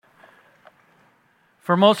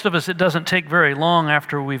For most of us, it doesn't take very long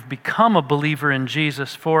after we've become a believer in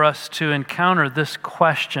Jesus for us to encounter this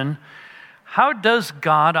question: how does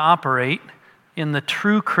God operate in the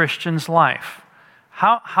true Christian's life?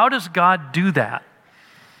 How does God do that?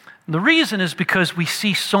 And the reason is because we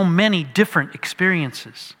see so many different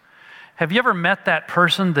experiences. Have you ever met that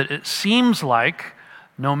person that it seems like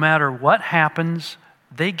no matter what happens,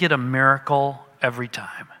 they get a miracle every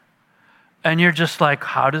time? And you're just like,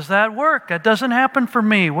 how does that work? That doesn't happen for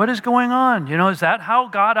me. What is going on? Is that how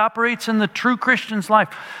God operates in the true Christian's life?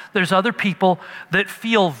 There's other people that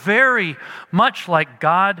feel very much like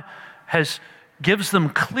God gives them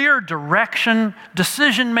clear direction.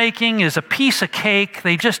 Decision-making is a piece of cake.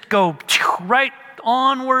 They just go right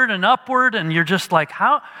onward and upward, and you're just like,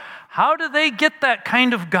 how do they get that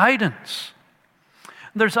kind of guidance?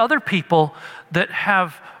 There's other people that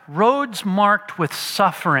have roads marked with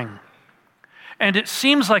suffering. And it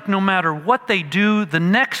seems like no matter what they do, the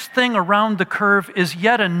next thing around the curve is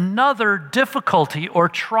yet another difficulty or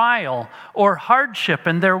trial or hardship.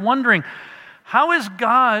 And they're wondering, how is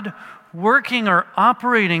God working or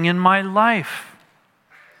operating in my life?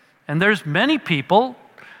 And there's many people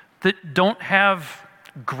that don't have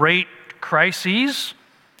great crises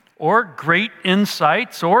or great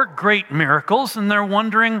insights or great miracles, and they're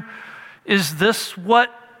wondering, is this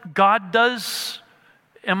what God does?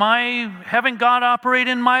 Am I having God operate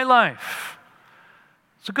in my life?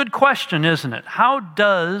 It's a good question, isn't it? How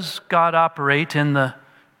does God operate in the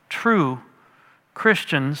true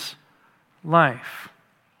Christian's life?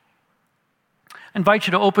 I invite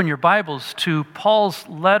you to open your Bibles to Paul's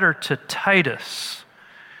letter to Titus.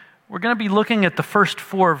 We're going to be looking at the first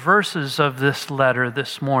 4 verses of this letter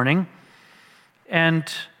this morning. And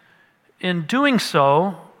in doing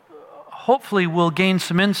so, hopefully we'll gain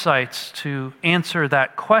some insights to answer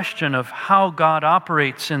that question of how God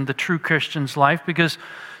operates in the true Christian's life, because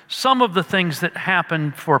some of the things that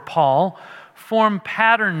happened for Paul form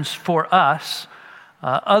patterns for us.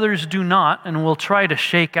 Others do not, and we'll try to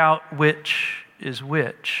shake out which is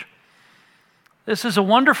which. This is a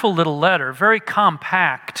wonderful little letter, very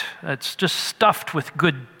compact. It's just stuffed with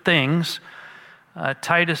good things.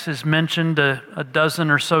 Titus is mentioned a dozen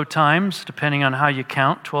or so times, depending on how you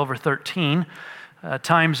count, 12 or 13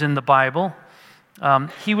 times in the Bible.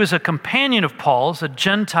 He was a companion of Paul's, a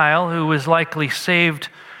Gentile who was likely saved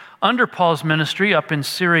under Paul's ministry up in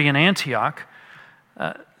Syrian Antioch.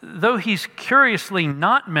 Though he's curiously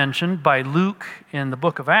not mentioned by Luke in the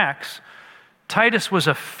book of Acts, Titus was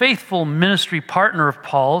a faithful ministry partner of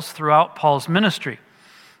Paul's throughout Paul's ministry.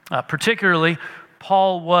 Particularly,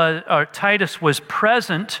 Titus was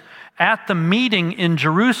present at the meeting in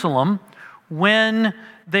Jerusalem when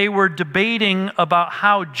they were debating about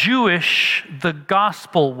how Jewish the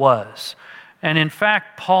gospel was. And in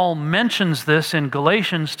fact, Paul mentions this in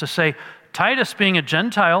Galatians to say, Titus, being a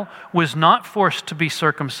Gentile, was not forced to be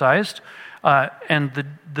circumcised, and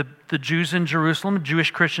the Jews in Jerusalem,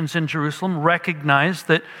 Jewish Christians in Jerusalem, recognized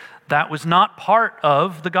that that was not part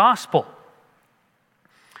of the gospel.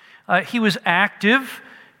 He was active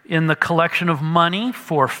in the collection of money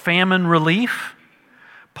for famine relief.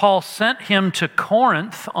 Paul sent him to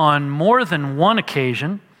Corinth on more than one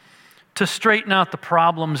occasion to straighten out the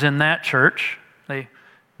problems in that church. They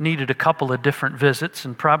needed a couple of different visits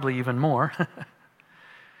and probably even more.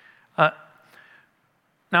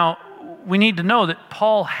 Now, we need to know that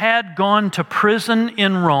Paul had gone to prison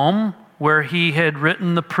in Rome, where he had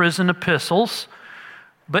written the prison epistles.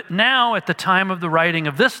 But now, at the time of the writing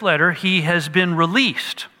of this letter, he has been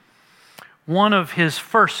released. One of his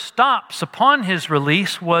first stops upon his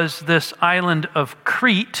release was this island of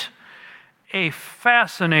Crete, a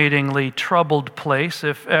fascinatingly troubled place,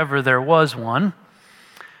 if ever there was one.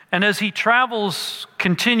 And as he travels,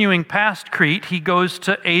 continuing past Crete, he goes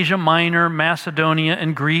to Asia Minor, Macedonia,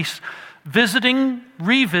 and Greece,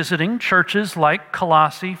 revisiting churches like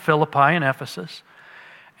Colossae, Philippi, and Ephesus.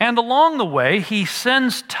 And along the way, he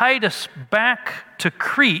sends Titus back to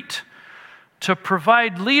Crete to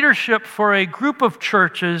provide leadership for a group of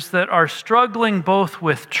churches that are struggling both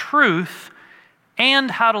with truth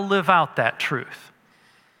and how to live out that truth.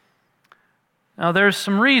 Now, there's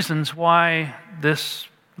some reasons why this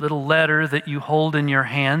little letter that you hold in your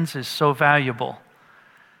hands is so valuable.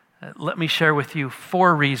 Let me share with you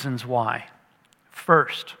 4 reasons why.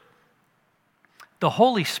 First, the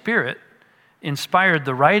Holy Spirit inspired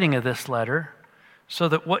the writing of this letter so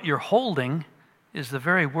that what you're holding is the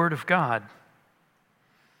very Word of God.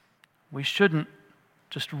 We shouldn't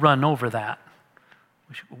just run over that.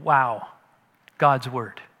 Wow, God's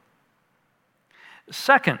Word.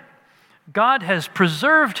 Second, God has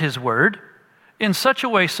preserved His Word in such a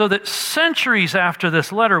way so that centuries after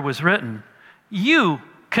this letter was written, you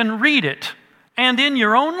can read it, and in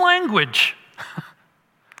your own language.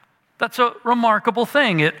 That's a remarkable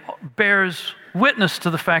thing. It bears witness to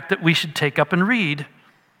the fact that we should take up and read.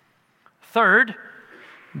 Third,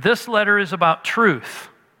 this letter is about truth.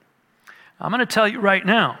 I'm going to tell you right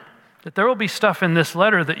now that there will be stuff in this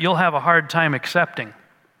letter that you'll have a hard time accepting.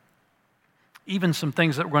 Even some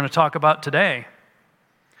things that we're going to talk about today.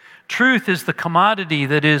 Truth is the commodity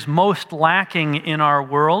that is most lacking in our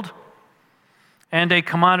world, and a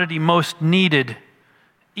commodity most needed,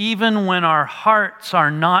 even when our hearts are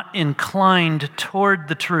not inclined toward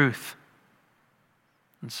the truth.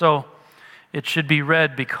 And so, it should be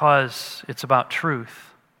read because it's about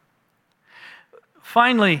truth.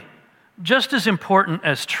 Finally, just as important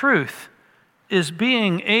as truth is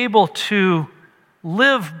being able to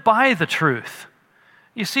live by the truth.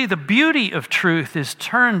 You see, the beauty of truth is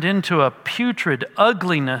turned into a putrid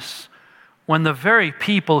ugliness when the very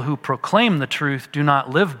people who proclaim the truth do not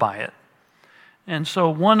live by it. And so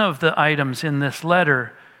one of the items in this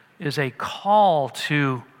letter is a call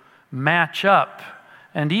to match up,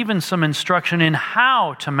 and even some instruction in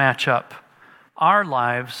how to match up our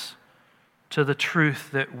lives to the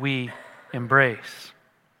truth that we embrace.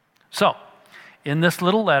 So, in this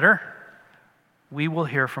little letter, we will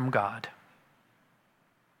hear from God.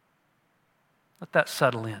 Let that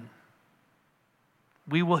settle in.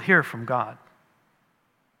 We will hear from God.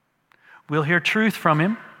 We'll hear truth from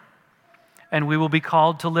Him, and we will be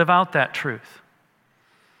called to live out that truth.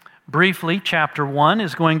 Briefly, chapter 1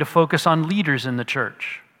 is going to focus on leaders in the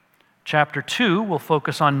church. Chapter 2 will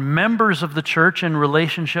focus on members of the church in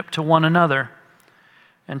relationship to one another.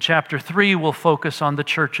 And chapter 3 will focus on the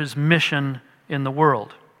church's mission in the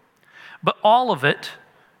world. But all of it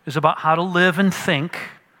is about how to live and think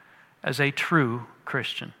as a true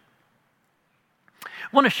Christian. I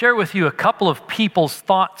want to share with you a couple of people's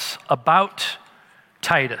thoughts about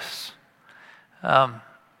Titus.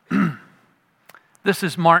 This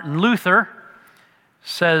is Martin Luther,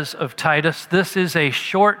 says of Titus, "This is a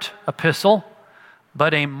short epistle,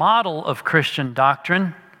 but a model of Christian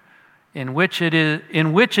doctrine, in which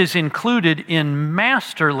is included in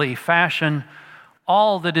masterly fashion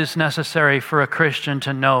all that is necessary for a Christian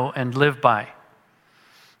to know and live by."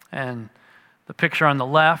 And the picture on the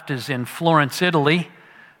left is in Florence, Italy.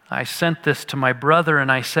 I sent this to my brother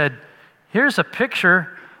and I said, here's a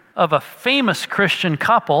picture of a famous Christian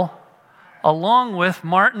couple along with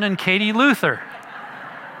Martin and Katie Luther.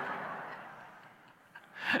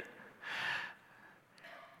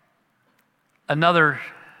 Another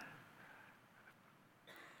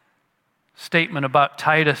statement about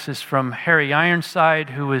Titus is from Harry Ironside,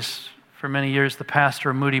 who was for many years the pastor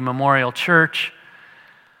of Moody Memorial Church.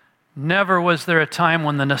 "Never was there a time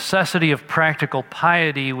when the necessity of practical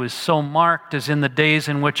piety was so marked as in the days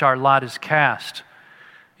in which our lot is cast."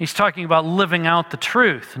 He's talking about living out the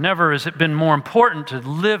truth. Never has it been more important to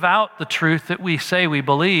live out the truth that we say we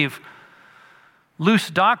believe. Loose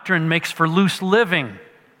doctrine makes for loose living.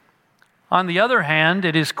 On the other hand,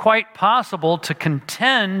 it is quite possible to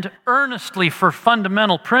contend earnestly for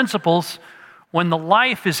fundamental principles when the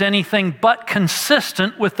life is anything but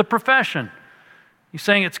consistent with the profession. He's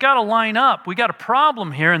saying it's got to line up. We got a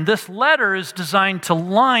problem here, and this letter is designed to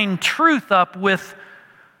line truth up with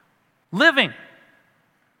living.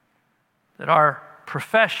 That our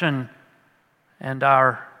profession and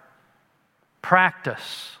our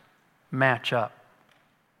practice match up.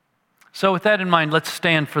 So with that in mind, let's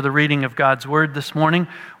stand for the reading of God's Word this morning.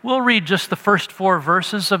 We'll read just the first 4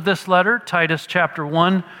 verses of this letter, Titus chapter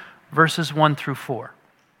 1, verses 1 through 4.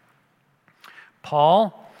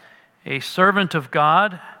 Paul, a servant of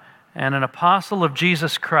God and an apostle of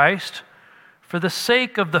Jesus Christ, for the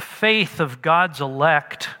sake of the faith of God's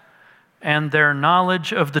elect and their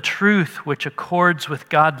knowledge of the truth which accords with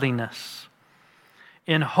godliness,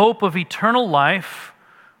 in hope of eternal life,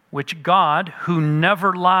 which God, who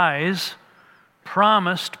never lies,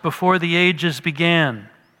 promised before the ages began,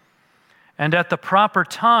 and at the proper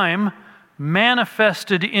time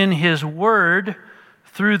manifested in His word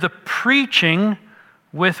through the preaching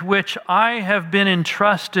with which I have been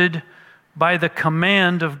entrusted by the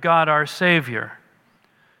command of God our Savior.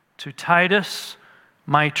 To Titus,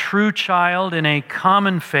 my true child in a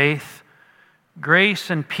common faith, grace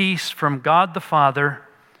and peace from God the Father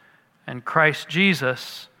and Christ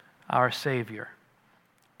Jesus, our Savior.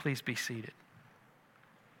 Please be seated.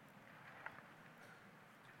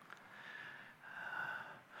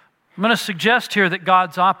 I'm going to suggest here that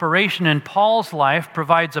God's operation in Paul's life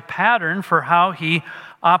provides a pattern for how He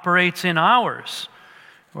operates in ours.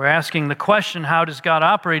 We're asking the question, how does God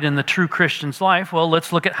operate in the true Christian's life? Well,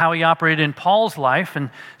 let's look at how he operated in Paul's life and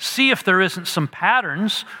see if there isn't some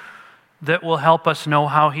patterns that will help us know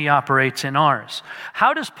how he operates in ours.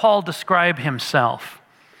 How does Paul describe himself?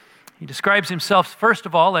 He describes himself, first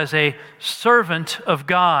of all, as a servant of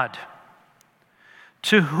God.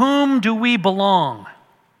 To whom do we belong?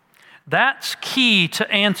 That's key to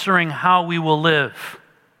answering how we will live.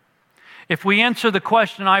 If we answer the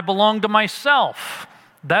question, I belong to myself,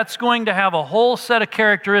 that's going to have a whole set of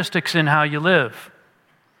characteristics in how you live.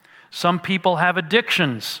 Some people have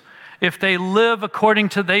addictions. If they live according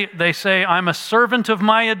to, they say, I'm a servant of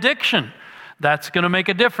my addiction, that's going to make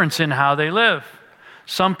a difference in how they live.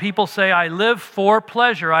 Some people say, I live for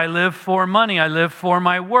pleasure, I live for money, I live for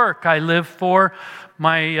my work, I live for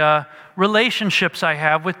my relationships I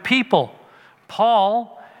have with people.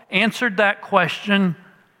 Paul answered that question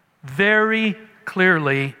very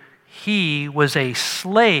clearly. He was a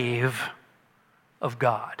slave of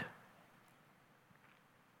God.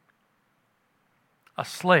 A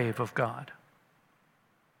slave of God.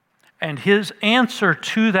 And his answer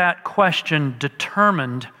to that question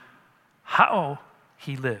determined how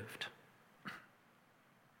he lived.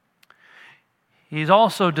 He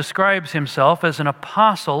also describes himself as an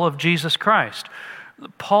apostle of Jesus Christ.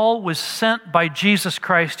 Paul was sent by Jesus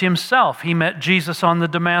Christ himself. He met Jesus on the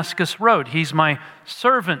Damascus road. He's my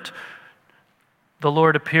servant. The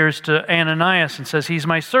Lord appears to Ananias and says, he's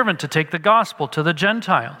my servant to take the gospel to the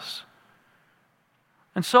Gentiles.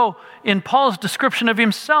 And so, in Paul's description of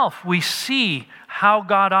himself, we see how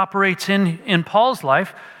God operates in Paul's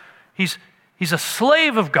life. He's a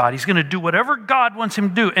slave of God. He's going to do whatever God wants him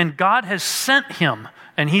to do. And God has sent him.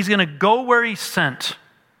 And he's going to go where he's sent.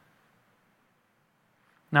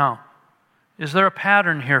 Now, is there a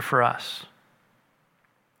pattern here for us?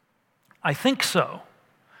 I think so.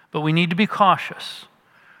 But we need to be cautious.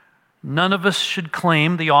 None of us should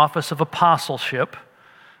claim the office of apostleship.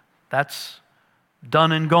 That's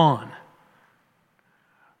done and gone.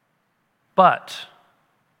 But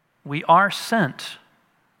we are sent.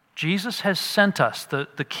 Jesus has sent us.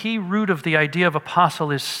 The key root of the idea of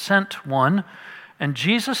apostle is sent one. And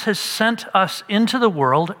Jesus has sent us into the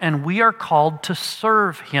world, and we are called to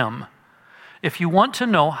serve him. If you want to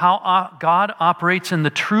know how God operates in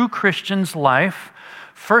the true Christian's life,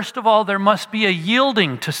 first of all, there must be a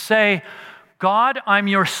yielding to say, God, I'm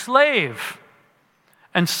your slave.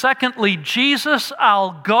 And secondly, Jesus,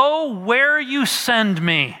 I'll go where you send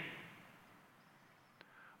me.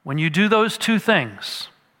 When you do those two things,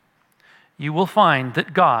 you will find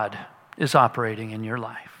that God is operating in your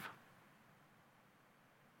life.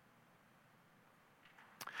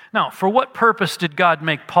 Now, for what purpose did God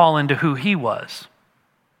make Paul into who he was?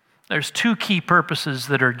 There's two key purposes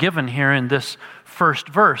that are given here in this first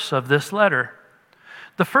verse of this letter.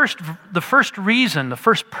 The first reason, the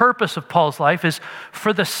first purpose of Paul's life is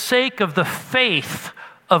for the sake of the faith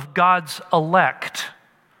of God's elect.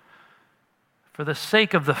 For the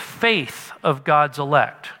sake of the faith of God's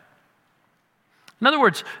elect. In other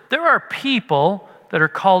words, there are people that are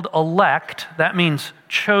called elect, that means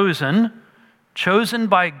chosen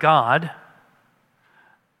by God,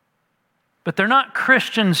 but they're not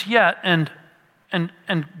Christians yet, and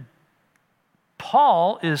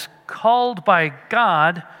Paul is called by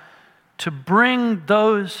God to bring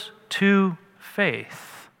those to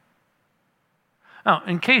faith. Now,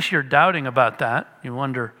 in case you're doubting about that, you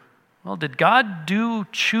wonder, well, did God do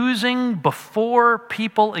choosing before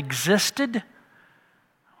people existed?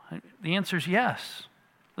 The answer is yes.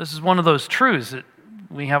 This is one of those truths that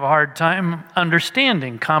we have a hard time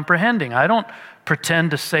understanding, comprehending. I don't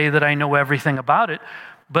pretend to say that I know everything about it,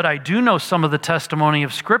 but I do know some of the testimony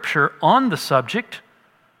of Scripture on the subject.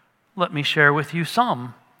 Let me share with you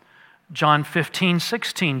some. John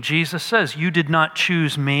 15:16, Jesus says, you did not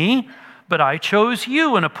choose me, but I chose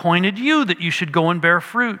you and appointed you that you should go and bear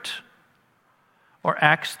fruit. Or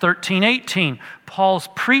Acts 13:18, Paul's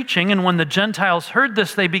preaching, and when the Gentiles heard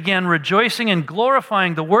this, they began rejoicing and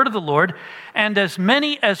glorifying the word of the Lord, and as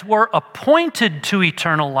many as were appointed to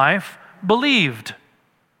eternal life believed.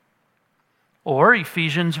 Or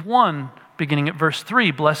Ephesians 1, beginning at verse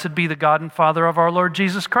 3, blessed be the God and Father of our Lord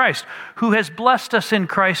Jesus Christ, who has blessed us in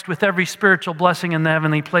Christ with every spiritual blessing in the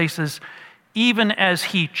heavenly places, even as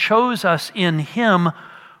he chose us in him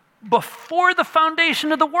before the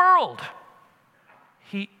foundation of the world.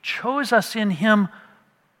 He chose us in him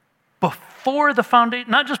before the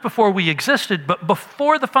foundation, not just before we existed, but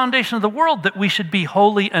before the foundation of the world, that we should be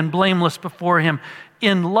holy and blameless before him.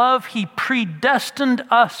 In love, he predestined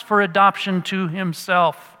us for adoption to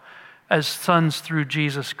himself as sons through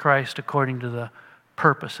Jesus Christ according to the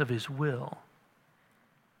purpose of his will.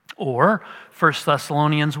 Or 1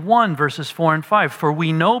 Thessalonians 1, verses 4 and 5. For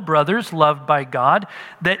we know, brothers, loved by God,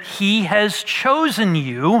 that He has chosen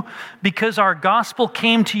you because our gospel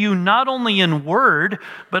came to you not only in word,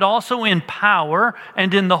 but also in power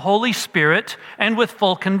and in the Holy Spirit and with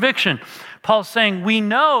full conviction. Paul's saying, we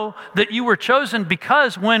know that you were chosen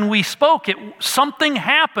because when we spoke, something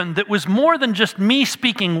happened that was more than just me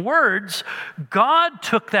speaking words. God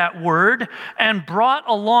took that word and brought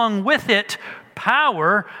along with it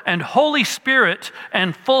power and Holy Spirit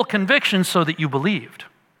and full conviction so that you believed.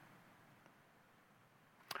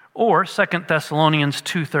 Or 2 Thessalonians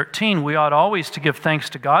 2:13, we ought always to give thanks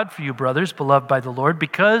to God for you, brothers, beloved by the Lord,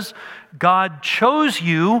 because God chose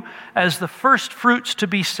you as the first fruits to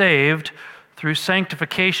be saved through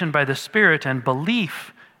sanctification by the Spirit and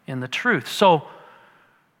belief in the truth. So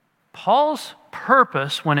Paul's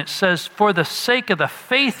purpose when it says, for the sake of the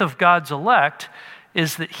faith of God's elect,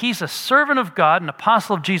 is that he's a servant of God, an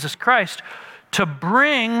apostle of Jesus Christ, to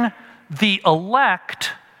bring the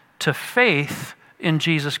elect to faith in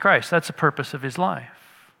Jesus Christ. That's the purpose of his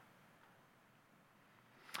life.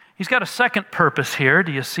 He's got a second purpose here.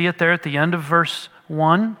 Do you see it there at the end of verse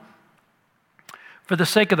 1? For the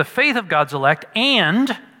sake of the faith of God's elect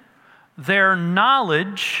and their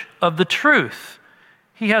knowledge of the truth.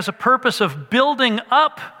 He has a purpose of building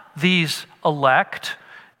up these elect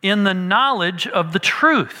in the knowledge of the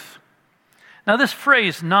truth. Now, this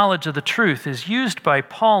phrase, knowledge of the truth, is used by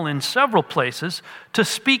Paul in several places to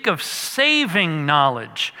speak of saving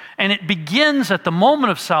knowledge. And it begins at the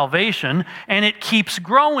moment of salvation, and it keeps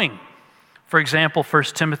growing. For example,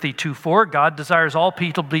 1 Timothy 2:4, God desires all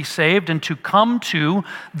people to be saved and to come to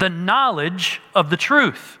the knowledge of the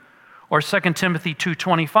truth. Or 2 Timothy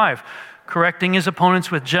 2:25, correcting his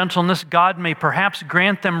opponents with gentleness, God may perhaps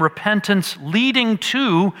grant them repentance leading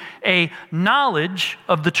to a knowledge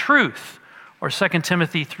of the truth. Or 2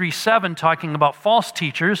 Timothy 3:7, talking about false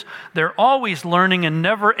teachers, they're always learning and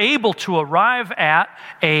never able to arrive at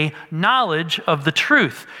a knowledge of the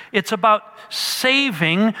truth. It's about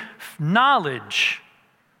saving knowledge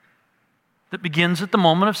that begins at the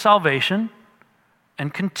moment of salvation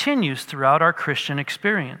and continues throughout our Christian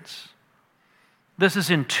experience. This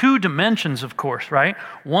is in two dimensions, of course, right?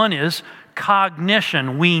 One is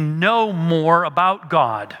cognition. We know more about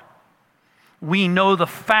God. We know the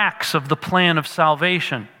facts of the plan of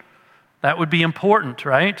salvation. That would be important,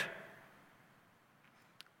 right?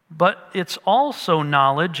 But it's also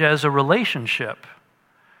knowledge as a relationship.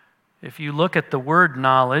 If you look at the word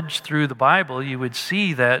knowledge through the Bible, you would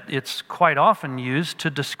see that it's quite often used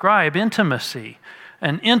to describe intimacy,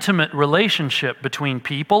 an intimate relationship between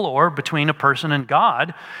people or between a person and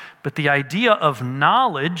God. But the idea of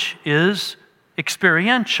knowledge is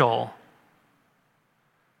experiential.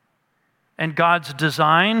 And God's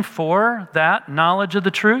design for that knowledge of the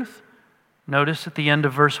truth, notice at the end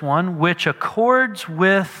of verse 1, which accords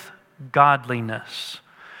with godliness.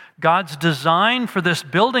 God's design for this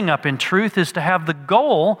building up in truth is to have the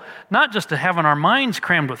goal, not just to have our minds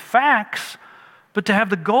crammed with facts, but to have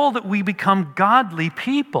the goal that we become godly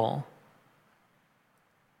people.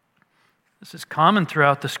 This is common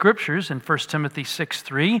throughout the Scriptures. In 1 Timothy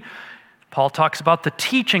 6:3, Paul talks about the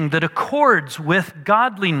teaching that accords with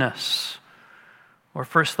godliness. Or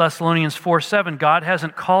 1 Thessalonians 4:7, God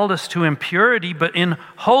hasn't called us to impurity, but in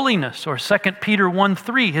holiness. Or 2 Peter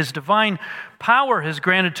 1:3, His divine power has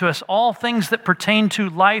granted to us all things that pertain to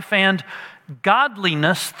life and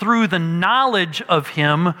godliness through the knowledge of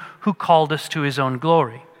Him who called us to His own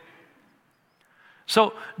glory.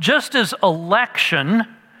 So just as election,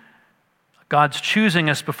 God's choosing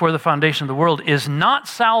us before the foundation of the world, is not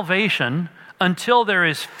salvation until there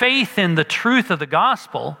is faith in the truth of the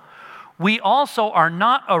gospel, we also are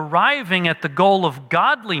not arriving at the goal of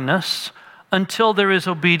godliness until there is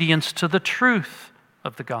obedience to the truth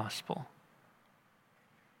of the gospel.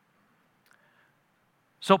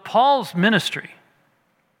 So Paul's ministry,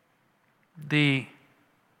 the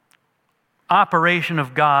operation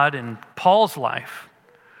of God in Paul's life,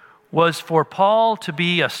 was for Paul to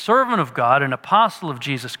be a servant of God, an apostle of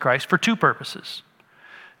Jesus Christ, for two purposes.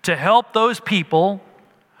 To help those people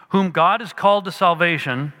whom God has called to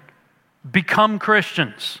salvation become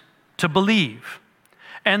Christians, to believe,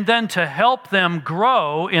 and then to help them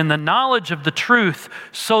grow in the knowledge of the truth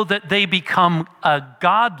so that they become a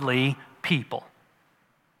godly people.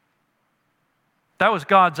 That was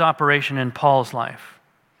God's operation in Paul's life.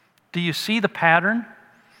 Do you see the pattern?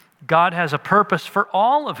 God has a purpose for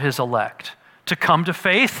all of His elect to come to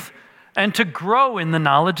faith and to grow in the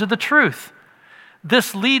knowledge of the truth.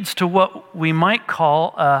 This leads to what we might call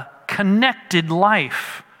a connected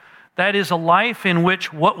life. That is a life in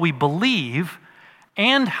which what we believe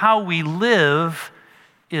and how we live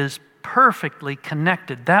is perfectly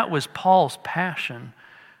connected. That was Paul's passion,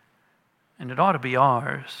 and it ought to be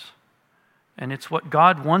ours. And it's what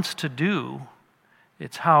God wants to do.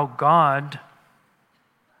 It's how God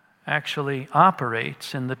actually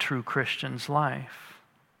operates in the true Christian's life.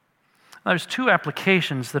 Now, there's two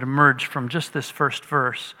applications that emerge from just this first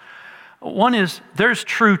verse. One is there's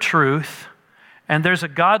true truth, and there's a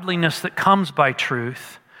godliness that comes by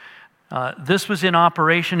truth. This was in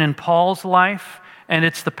operation in Paul's life, and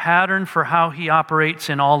it's the pattern for how he operates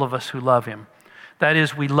in all of us who love him. That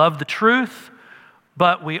is, we love the truth,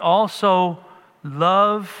 but we also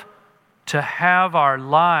love to have our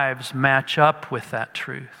lives match up with that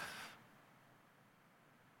truth.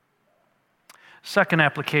 Second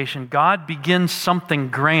application, God begins something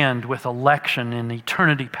grand with election in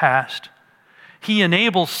eternity past. He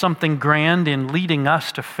enables something grand in leading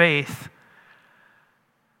us to faith.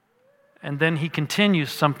 And then he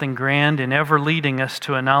continues something grand in ever leading us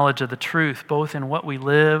to a knowledge of the truth, both in what we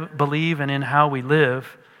believe and in how we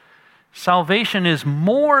live. Salvation is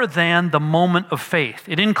more than the moment of faith.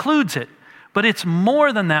 It includes it, but it's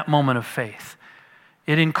more than that moment of faith.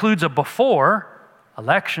 It includes a before,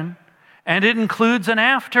 election, and it includes an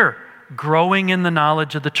after, growing in the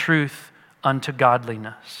knowledge of the truth unto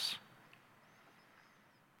godliness.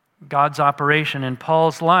 God's operation in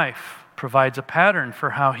Paul's life provides a pattern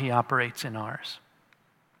for how he operates in ours.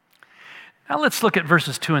 Now let's look at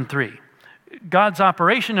verses 2 and 3. God's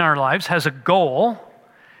operation in our lives has a goal,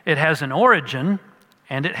 it has an origin,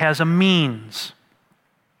 and it has a means.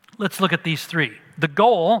 Let's look at these three. The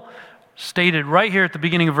goal, stated right here at the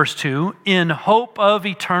beginning of verse 2, in hope of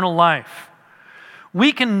eternal life.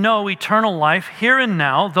 We can know eternal life here and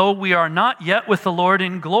now, though we are not yet with the Lord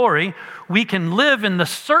in glory. We can live in the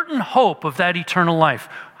certain hope of that eternal life.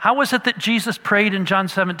 How was it that Jesus prayed in John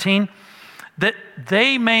 17? That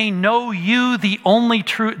they may know you, the only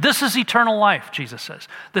true, this is eternal life, Jesus says,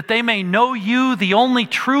 that they may know you, the only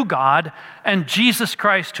true God, and Jesus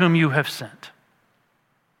Christ whom you have sent.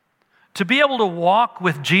 To be able to walk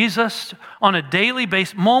with Jesus on a daily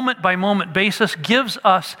basis, moment by moment basis, gives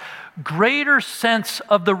us greater sense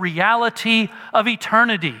of the reality of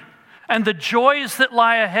eternity and the joys that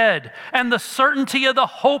lie ahead and the certainty of the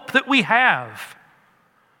hope that we have.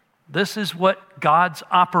 This is what God's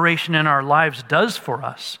operation in our lives does for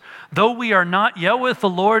us. Though we are not yet with the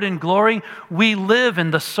Lord in glory, we live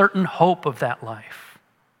in the certain hope of that life.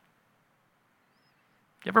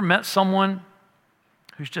 You ever met someone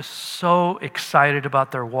who's just so excited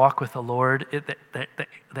about their walk with the Lord,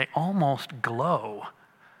 they almost glow?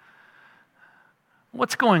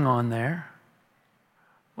 What's going on there?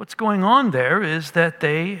 What's going on there is that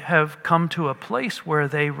they have come to a place where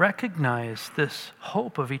they recognize this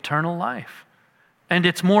hope of eternal life. And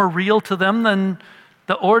it's more real to them than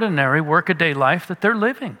the ordinary workaday life that they're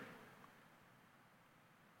living.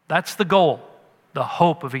 That's the goal, the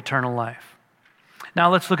hope of eternal life. Now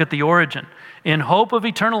let's look at the origin. In hope of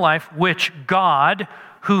eternal life, which God,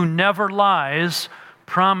 who never lies,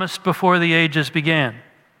 promised before the ages began.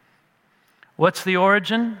 What's the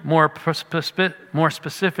origin? More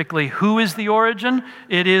specifically, who is the origin?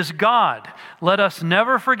 It is God. Let us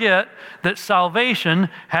never forget that salvation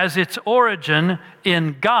has its origin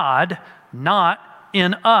in God, not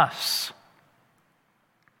in us.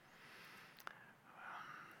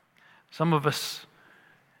 Some of us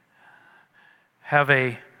have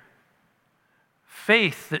a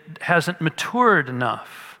faith that hasn't matured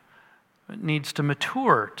enough. It needs to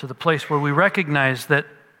mature to the place where we recognize that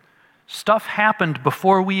stuff happened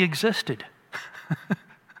before we existed.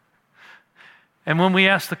 And when we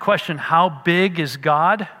ask the question, how big is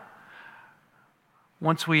God?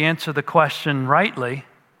 Once we answer the question rightly,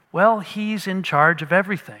 well, He's in charge of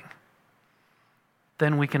everything.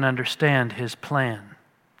 Then we can understand His plan,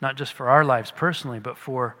 not just for our lives personally, but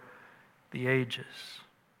for the ages.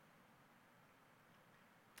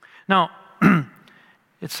 Now,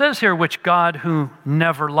 it says here, which God who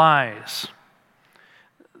never lies.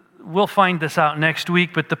 We'll find this out next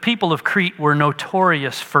week, but the people of Crete were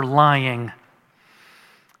notorious for lying.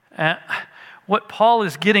 What Paul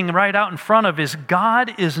is getting right out in front of is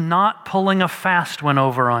God is not pulling a fast one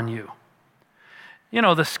over on you. You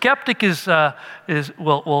know, the skeptic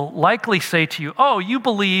will likely say to you, oh, you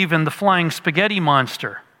believe in the flying spaghetti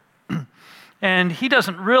monster. And he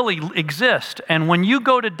doesn't really exist. And when you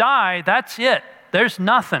go to die, that's it. There's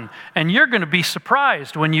nothing. And you're going to be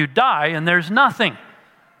surprised when you die and there's nothing.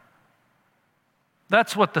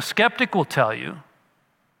 That's what the skeptic will tell you.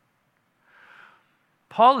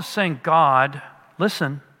 Paul is saying God,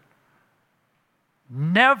 listen,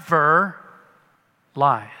 never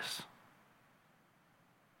lies.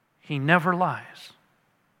 He never lies.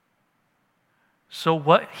 So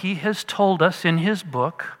what he has told us in his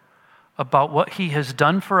book about what he has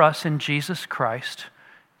done for us in Jesus Christ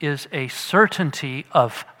is a certainty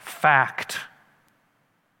of fact.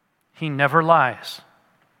 He never lies.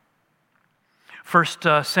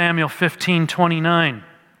 1 Samuel 15:29.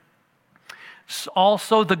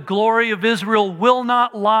 Also, the glory of Israel will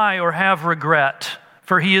not lie or have regret,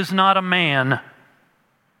 for he is not a man.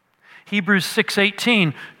 Hebrews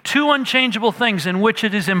 6:18. Two unchangeable things in which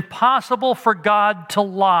it is impossible for God to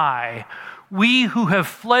lie. We who have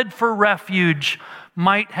fled for refuge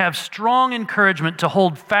might have strong encouragement to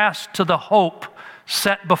hold fast to the hope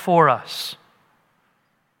set before us.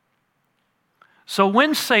 So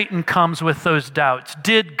when Satan comes with those doubts,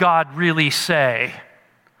 did God really say?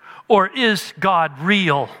 Or is God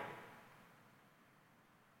real?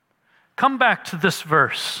 Come back to this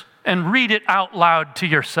verse and read it out loud to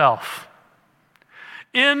yourself.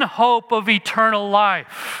 In hope of eternal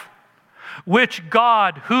life, which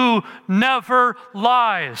God, who never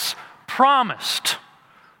lies, promised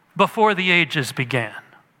before the ages began.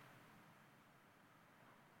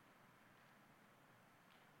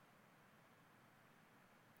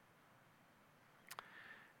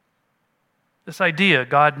 This idea,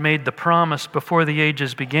 God made the promise before the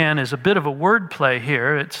ages began, is a bit of a wordplay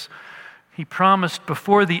here. He promised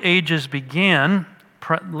before the ages began,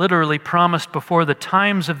 literally promised before the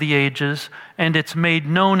times of the ages, and it's made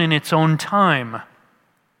known in its own time.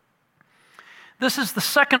 This is the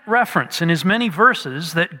second reference in his many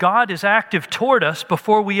verses that God is active toward us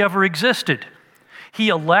before we ever existed. He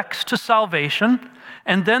elects to salvation,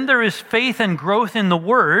 and then there is faith and growth in the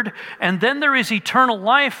Word, and then there is eternal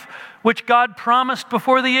life, which God promised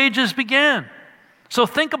before the ages began. So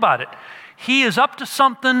think about it. He is up to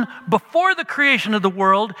something before the creation of the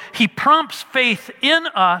world. He prompts faith in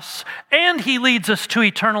us, and he leads us to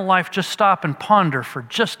eternal life. Just stop and ponder for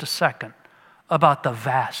just a second about the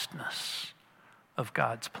vastness of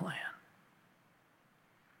God's plan.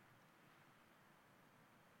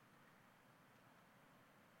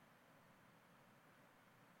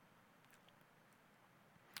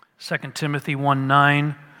 Second Timothy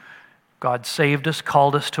 1:9. God saved us,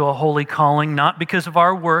 called us to a holy calling, not because of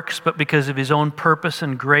our works, but because of his own purpose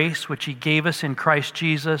and grace, which he gave us in Christ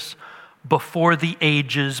Jesus before the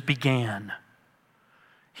ages began.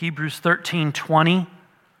 Hebrews 13:20.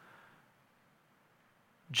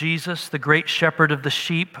 Jesus, the great shepherd of the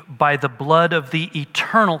sheep, by the blood of the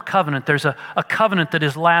eternal covenant. There's a covenant that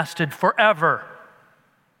has lasted forever.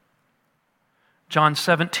 John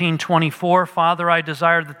 17:24, Father, I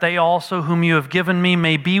desire that they also whom you have given me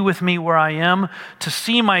may be with me where I am, to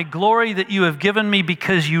see my glory that you have given me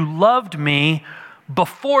because you loved me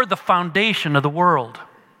before the foundation of the world.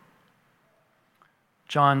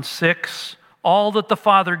 John 6, all that the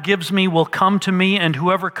Father gives me will come to me, and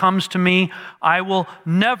whoever comes to me I will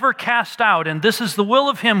never cast out. And this is the will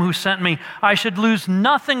of him who sent me. I should lose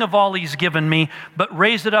nothing of all he's given me, but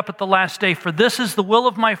raise it up at the last day. For this is the will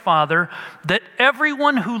of my Father, that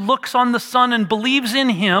everyone who looks on the Son and believes in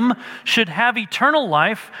him should have eternal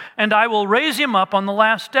life, and I will raise him up on the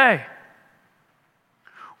last day.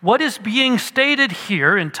 What is being stated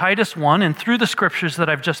here in Titus 1 and through the scriptures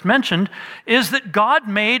that I've just mentioned is that God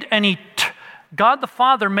the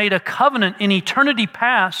Father made a covenant in eternity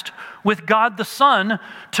past with God the Son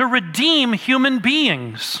to redeem human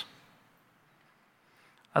beings.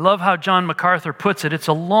 I love how John MacArthur puts it. It's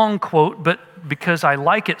a long quote, but because I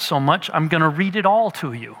like it so much, I'm going to read it all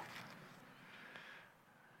to you.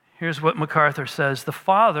 Here's what MacArthur says. The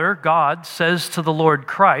Father, God, says to the Lord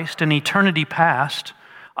Christ in eternity past,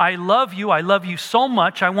 I love you so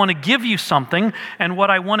much, I want to give you something, and what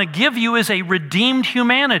I want to give you is a redeemed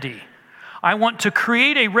humanity. I want to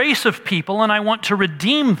create a race of people, and I want to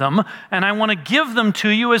redeem them, and I want to give them to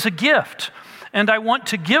you as a gift. And I want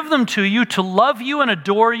to give them to you to love you and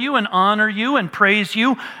adore you and honor you and praise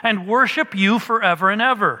you and worship you forever and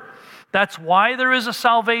ever. That's why there is a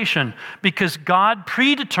salvation, because God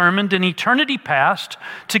predetermined in eternity past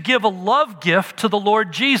to give a love gift to the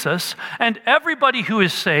Lord Jesus, and everybody who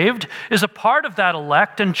is saved is a part of that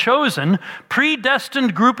elect and chosen,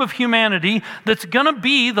 predestined group of humanity that's going to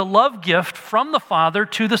be the love gift from the Father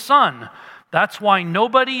to the Son. That's why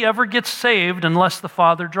nobody ever gets saved unless the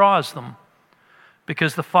Father draws them,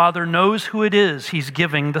 because the Father knows who it is he's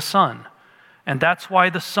giving the Son. And that's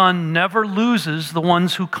why the Son never loses the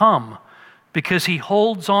ones who come, because he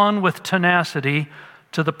holds on with tenacity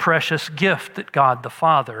to the precious gift that God the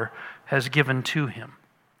Father has given to him.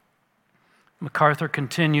 MacArthur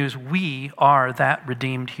continues, we are that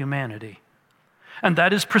redeemed humanity. And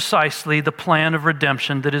that is precisely the plan of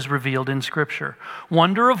redemption that is revealed in Scripture.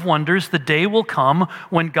 Wonder of wonders, the day will come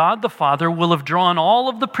when God the Father will have drawn all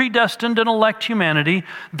of the predestined and elect humanity.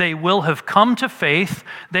 They will have come to faith.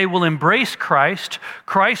 They will embrace Christ.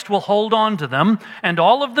 Christ will hold on to them, and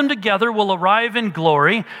all of them together will arrive in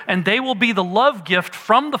glory, and they will be the love gift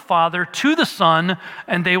from the Father to the Son,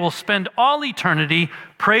 and they will spend all eternity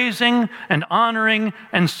praising and honoring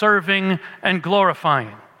and serving and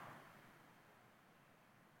glorifying.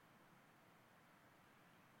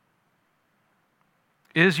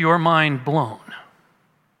 Is your mind blown?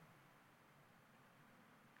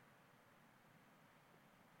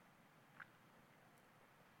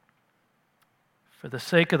 For the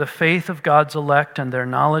sake of the faith of God's elect and their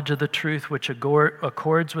knowledge of the truth which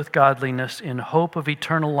accords with godliness, in hope of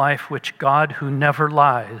eternal life, which God, who never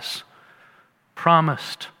lies,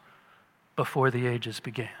 promised before the ages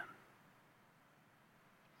began.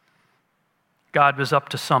 God was up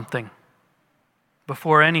to something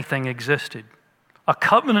before anything existed. A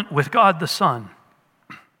covenant with God the Son.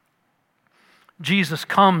 Jesus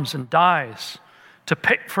comes and dies to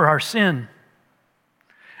pay for our sin.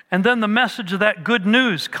 And then the message of that good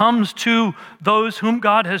news comes to those whom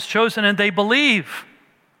God has chosen, and they believe.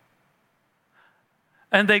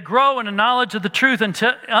 And they grow in a knowledge of the truth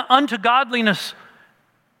unto godliness.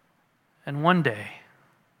 And one day,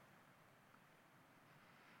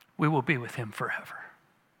 we will be with Him forever.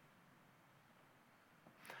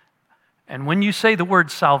 And when you say the word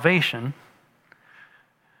salvation,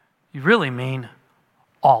 you really mean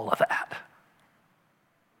all of that.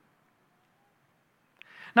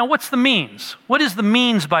 Now, what's the means? What is the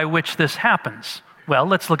means by which this happens? Well,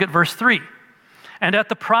 let's look at verse 3. And at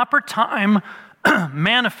the proper time,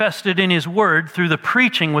 manifested in His word through the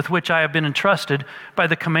preaching with which I have been entrusted by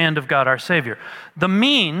the command of God our Savior. The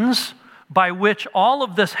means by which all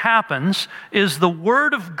of this happens is the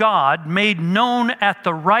Word of God made known at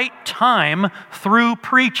the right time through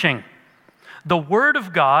preaching. The Word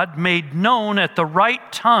of God made known at the right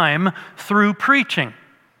time through preaching.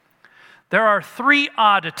 There are three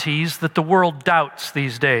oddities that the world doubts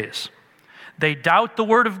these days. They doubt the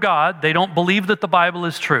Word of God. They don't believe that the Bible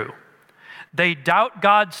is true. They doubt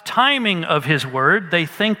God's timing of His Word. They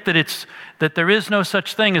think that there is no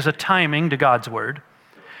such thing as a timing to God's Word.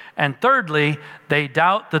 And thirdly, they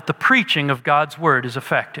doubt that the preaching of God's Word is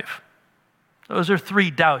effective. Those are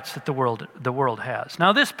three doubts that the world has.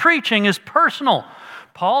 Now, this preaching is personal.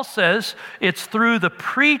 Paul says it's through the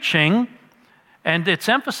preaching, and it's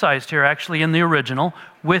emphasized here actually in the original,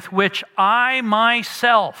 with which I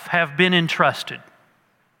myself have been entrusted.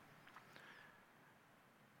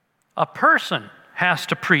 A person has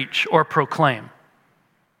to preach or proclaim.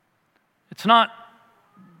 It's not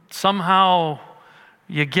somehow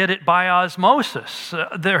you get it by osmosis.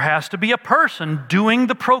 There has to be a person doing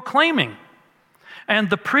the proclaiming. And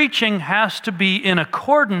the preaching has to be in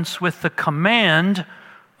accordance with the command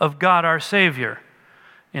of God our Savior.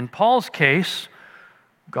 In Paul's case,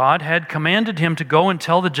 God had commanded him to go and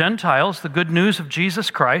tell the Gentiles the good news of Jesus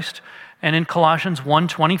Christ. And in Colossians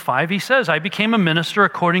 1:25, he says, I became a minister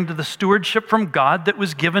according to the stewardship from God that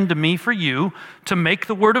was given to me for you to make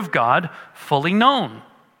the word of God fully known.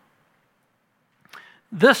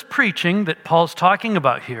 This preaching that Paul's talking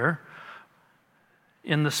about here,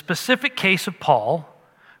 in the specific case of Paul,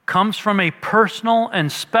 comes from a personal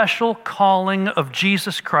and special calling of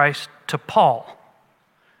Jesus Christ to Paul.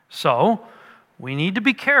 So, we need to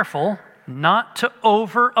be careful not to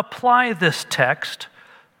over-apply this text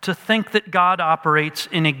to think that God operates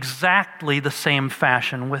in exactly the same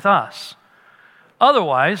fashion with us.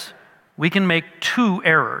 Otherwise, we can make two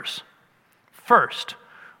errors. First,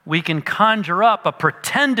 we can conjure up a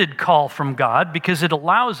pretended call from God because it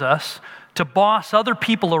allows us to boss other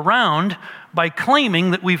people around by claiming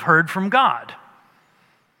that we've heard from God.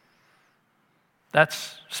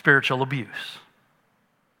 That's spiritual abuse.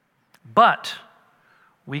 But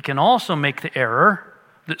we can also make the error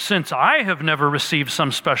that since I have never received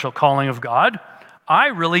some special calling of God, I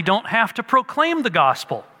really don't have to proclaim the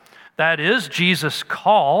gospel. That is, Jesus'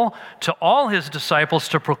 call to all His disciples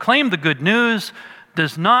to proclaim the good news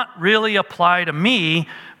does not really apply to me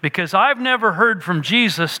because I've never heard from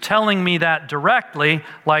Jesus telling me that directly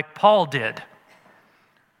like Paul did.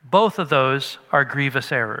 Both of those are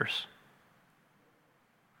grievous errors.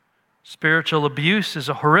 Spiritual abuse is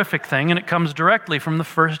a horrific thing, and it comes directly from the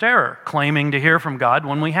first error, claiming to hear from God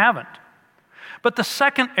when we haven't. But the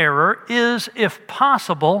second error is, if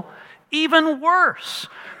possible, even worse,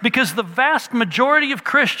 because the vast majority of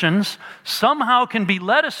Christians somehow can be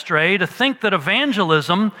led astray to think that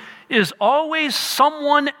evangelism is always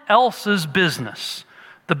someone else's business,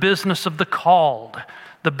 the business of the called,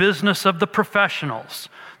 the business of the professionals,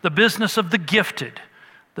 the business of the gifted,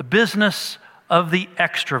 the business of the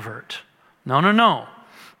extrovert. No, no, no.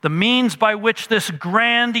 The means by which this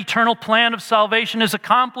grand eternal plan of salvation is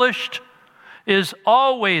accomplished is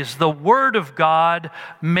always the Word of God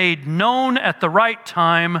made known at the right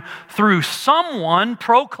time through someone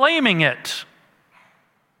proclaiming it.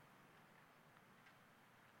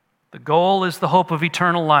 The goal is the hope of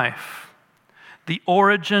eternal life. The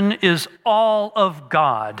origin is all of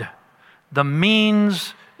God. The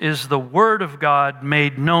means is the Word of God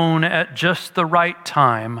made known at just the right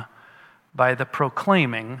time by the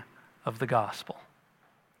proclaiming of the gospel.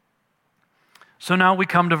 So now we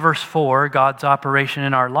come to verse 4. God's operation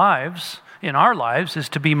in our lives is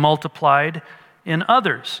to be multiplied in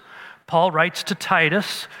others. Paul writes to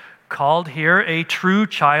Titus, called here a true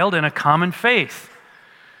child in a common faith.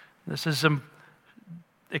 This is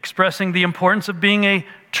expressing the importance of being a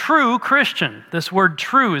true Christian. This word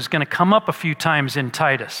true is going to come up a few times in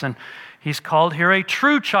Titus, and he's called here a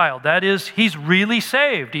true child. That is, he's really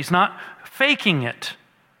saved. He's not faking it.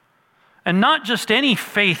 And not just any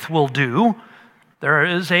faith will do. There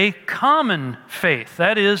is a common faith.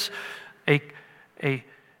 That is a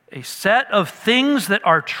set of things that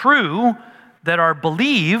are true, that are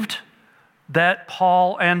believed, that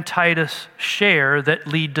Paul and Titus share that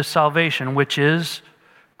lead to salvation, which is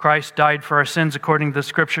Christ died for our sins according to the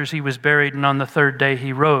Scriptures. He was buried, and on the third day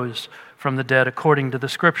he rose from the dead according to the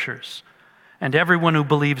Scriptures. And everyone who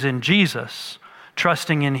believes in Jesus,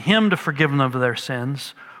 trusting in Him to forgive them of their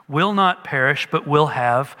sins, will not perish but will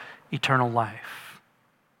have eternal life.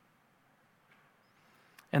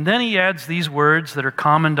 And then he adds these words that are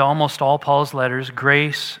common to almost all Paul's letters: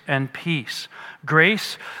 grace and peace.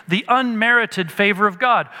 Grace, the unmerited favor of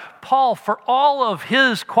God. Paul, for all of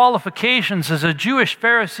his qualifications as a Jewish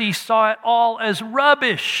Pharisee, saw it all as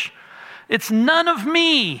rubbish. It's none of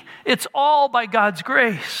me. It's all by God's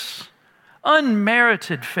grace.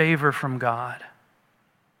 Unmerited favor from God.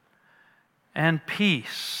 And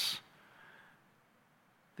peace.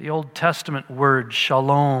 The Old Testament word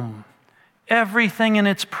shalom. Everything in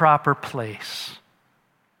its proper place.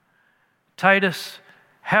 Titus,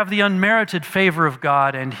 have the unmerited favor of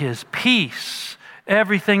God and His peace,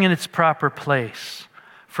 everything in its proper place,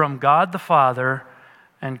 from God the Father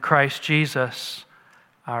and Christ Jesus,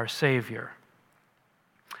 our Savior.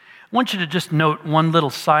 I want you to just note one little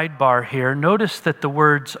sidebar here. Notice that the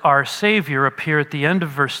words our Savior appear at the end of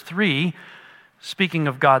verse 3, speaking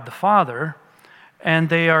of God the Father, and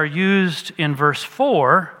they are used in verse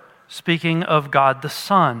 4, speaking of God the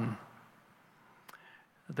Son.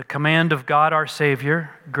 The command of God our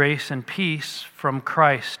Savior, grace and peace from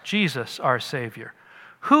Christ Jesus our Savior.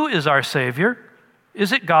 Who is our Savior?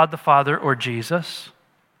 Is it God the Father or Jesus?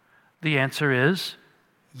 The answer is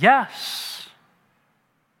yes.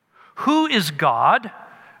 Who is God?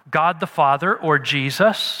 God the Father or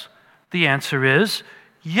Jesus? The answer is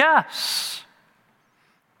yes.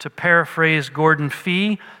 To paraphrase Gordon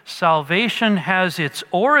Fee, salvation has its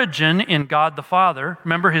origin in God the Father.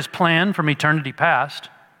 Remember His plan from eternity past.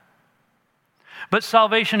 But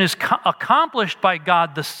salvation is accomplished by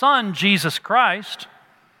God the Son, Jesus Christ.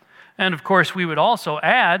 And of course, we would also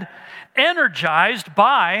add, energized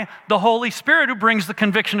by the Holy Spirit who brings the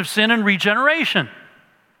conviction of sin and regeneration.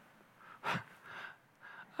 I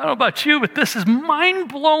don't know about you, but this is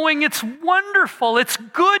mind-blowing. It's wonderful. It's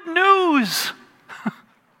good news.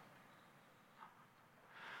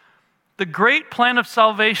 The great plan of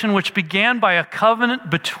salvation, which began by a covenant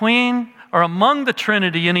between or among the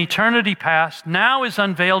Trinity in eternity past, now is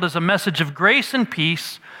unveiled as a message of grace and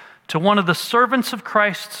peace to one of the servants of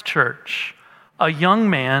Christ's church, a young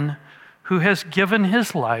man who has given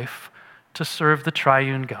his life to serve the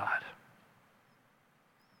triune God.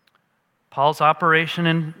 God's operation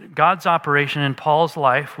in Paul's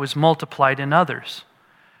life was multiplied in others.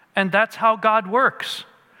 And that's how God works,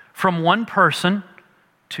 from one person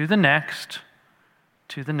to the next,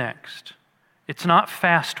 to the next. It's not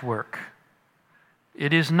fast work.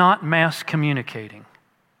 It is not mass communicating.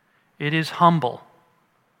 It is humble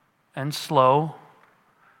and slow,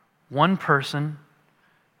 one person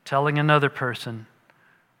telling another person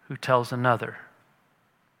who tells another.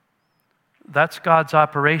 That's God's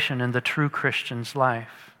operation in the true Christian's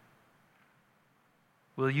life.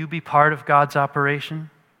 Will you be part of God's operation?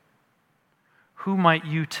 Who might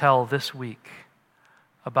you tell this week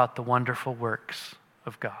about the wonderful works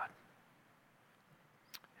of God?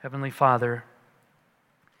 Heavenly Father,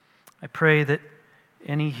 I pray that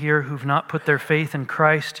any here who've not put their faith in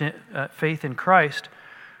Christ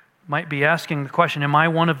might be asking the question, am I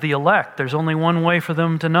one of the elect? There's only one way for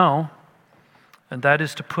them to know. and that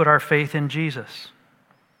is to put our faith in Jesus.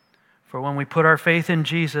 For when we put our faith in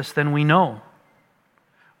Jesus, then we know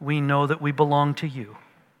that we belong to you.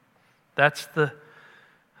 That's the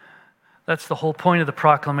whole point of the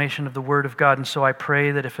proclamation of the Word of God. And so I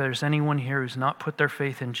pray that if there's anyone here who's not put their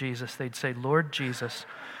faith in Jesus, they'd say, Lord Jesus,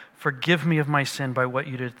 forgive me of my sin by what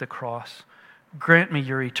you did at the cross. Grant me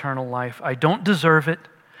your eternal life. I don't deserve it.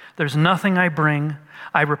 There's nothing I bring.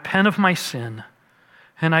 I repent of my sin,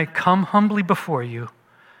 and I come humbly before you,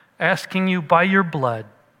 asking you by your blood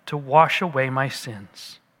to wash away my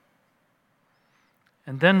sins.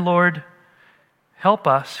 And then, Lord, help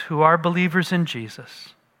us who are believers in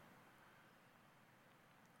Jesus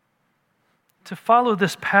to follow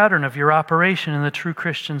this pattern of your operation in the true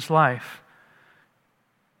Christian's life,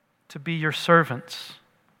 to be your servants,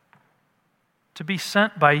 to be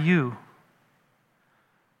sent by you,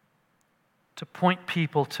 to point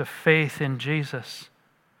people to faith in Jesus,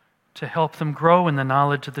 to help them grow in the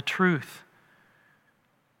knowledge of the truth,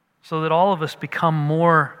 so that all of us become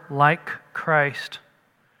more like Christ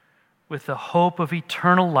with the hope of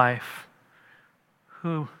eternal life,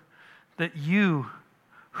 that you,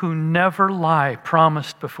 who never lie,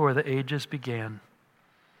 promised before the ages began.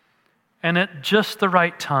 And at just the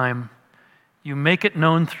right time, you make it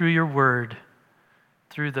known through your word,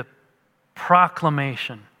 through the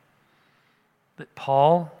proclamation that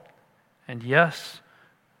Paul, and yes,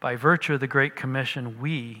 by virtue of the Great Commission,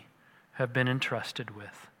 we have been entrusted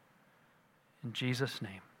with. In Jesus'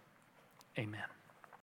 name, amen.